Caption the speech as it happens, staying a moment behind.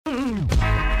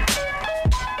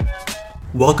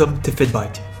Welcome to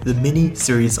FittBite, the mini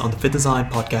series on the Fit Design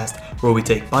podcast where we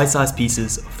take bite-sized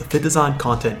pieces of the fit design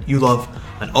content you love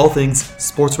on all things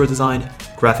sportswear design,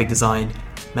 graphic design,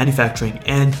 manufacturing,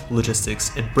 and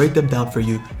logistics and break them down for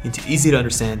you into easy to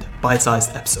understand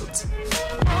bite-sized episodes.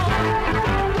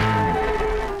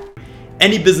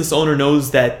 Any business owner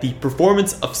knows that the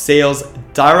performance of sales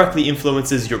directly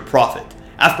influences your profit.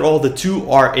 After all, the two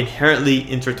are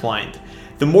inherently intertwined.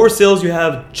 The more sales you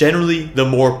have, generally, the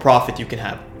more profit you can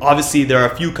have. Obviously, there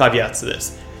are a few caveats to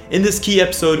this. In this key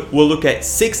episode, we'll look at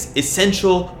 6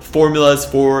 essential formulas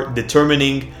for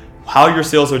determining how your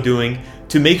sales are doing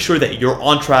to make sure that you're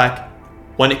on track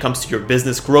when it comes to your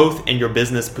business growth and your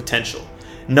business potential.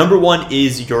 Number 1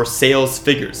 is your sales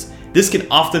figures. This can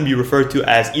often be referred to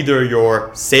as either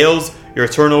your sales, your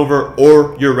turnover,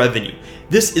 or your revenue.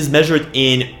 This is measured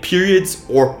in periods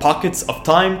or pockets of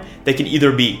time that can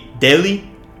either be daily,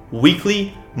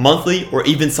 weekly, monthly, or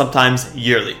even sometimes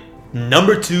yearly.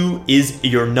 Number 2 is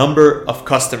your number of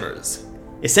customers.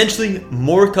 Essentially,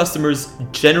 more customers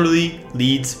generally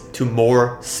leads to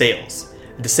more sales.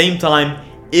 At the same time,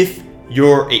 if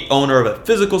you're an owner of a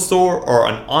physical store or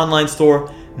an online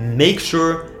store, make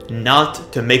sure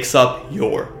not to mix up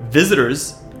your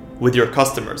visitors with your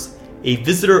customers. A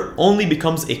visitor only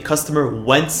becomes a customer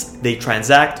once they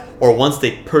transact or once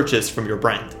they purchase from your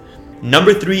brand.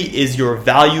 Number 3 is your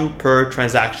value per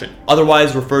transaction,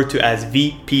 otherwise referred to as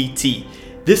VPT.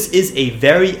 This is a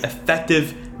very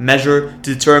effective measure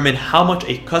to determine how much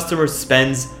a customer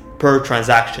spends per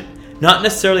transaction. Not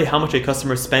necessarily how much a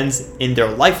customer spends in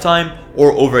their lifetime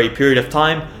or over a period of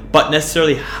time, but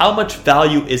necessarily how much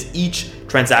value is each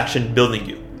transaction building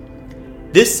you.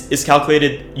 This is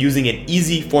calculated using an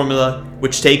easy formula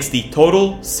which takes the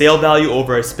total sale value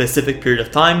over a specific period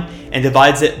of time and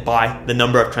divides it by the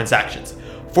number of transactions.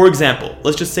 For example,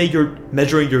 let's just say you're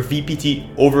measuring your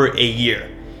VPT over a year.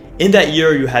 In that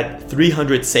year, you had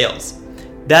 300 sales.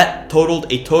 That totaled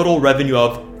a total revenue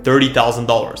of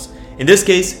 $30,000. In this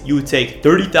case, you would take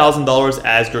 $30,000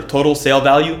 as your total sale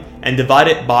value and divide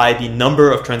it by the number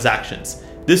of transactions.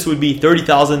 This would be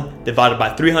 30,000 divided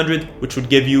by 300, which would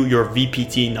give you your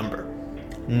VPT number.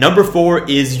 Number 4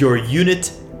 is your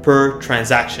unit per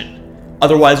transaction,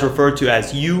 otherwise referred to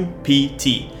as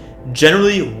UPT.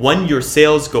 Generally, when your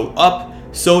sales go up,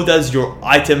 so does your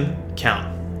item count.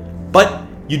 But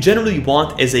you generally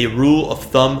want, as a rule of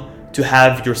thumb, to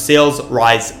have your sales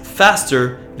rise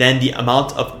faster than the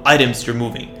amount of items you're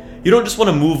moving. You don't just want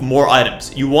to move more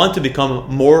items. You want to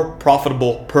become more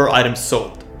profitable per item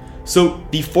sold. So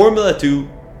the formula to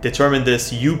determine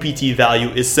this UPT value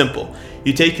is simple.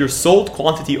 You take your sold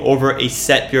quantity over a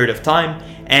set period of time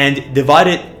and divide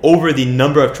it over the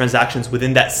number of transactions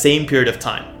within that same period of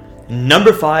time.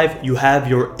 Number 5, you have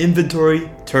your inventory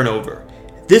turnover.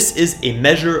 This is a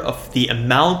measure of the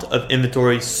amount of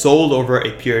inventory sold over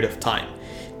a period of time.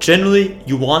 Generally,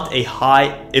 you want a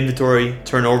high inventory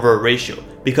turnover ratio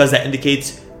because that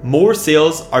indicates more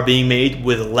sales are being made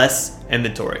with less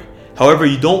inventory. However,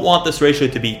 you don't want this ratio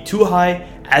to be too high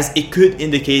as it could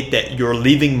indicate that you're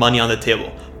leaving money on the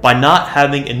table by not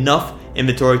having enough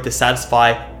inventory to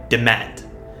satisfy demand.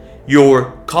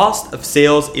 Your cost of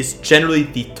sales is generally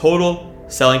the total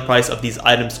selling price of these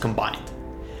items combined.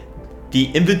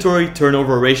 The inventory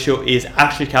turnover ratio is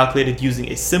actually calculated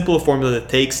using a simple formula that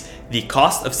takes the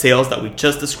cost of sales that we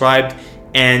just described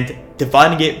and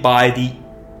dividing it by the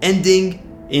ending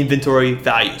inventory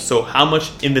value. So how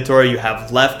much inventory you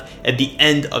have left at the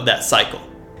end of that cycle.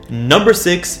 Number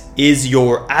 6 is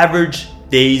your average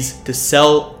days to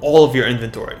sell all of your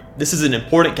inventory. This is an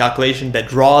important calculation that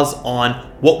draws on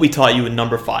what we taught you in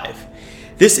number 5.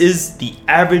 This is the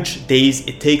average days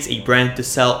it takes a brand to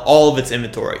sell all of its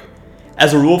inventory.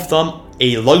 As a rule of thumb,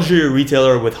 a luxury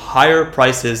retailer with higher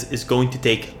prices is going to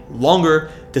take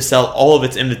longer to sell all of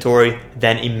its inventory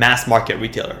than a mass market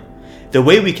retailer. The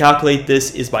way we calculate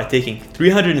this is by taking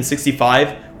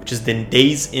 365, which is the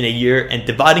days in a year, and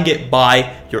dividing it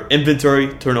by your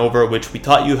inventory turnover, which we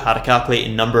taught you how to calculate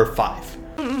in number 5.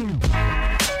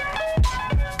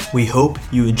 We hope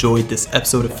you enjoyed this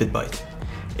episode of FittBite.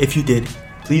 If you did,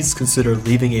 please consider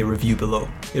leaving a review below.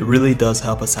 It really does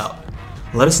help us out.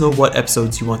 Let us know what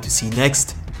episodes you want to see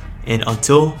next, and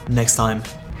until next time,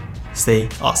 stay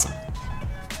awesome.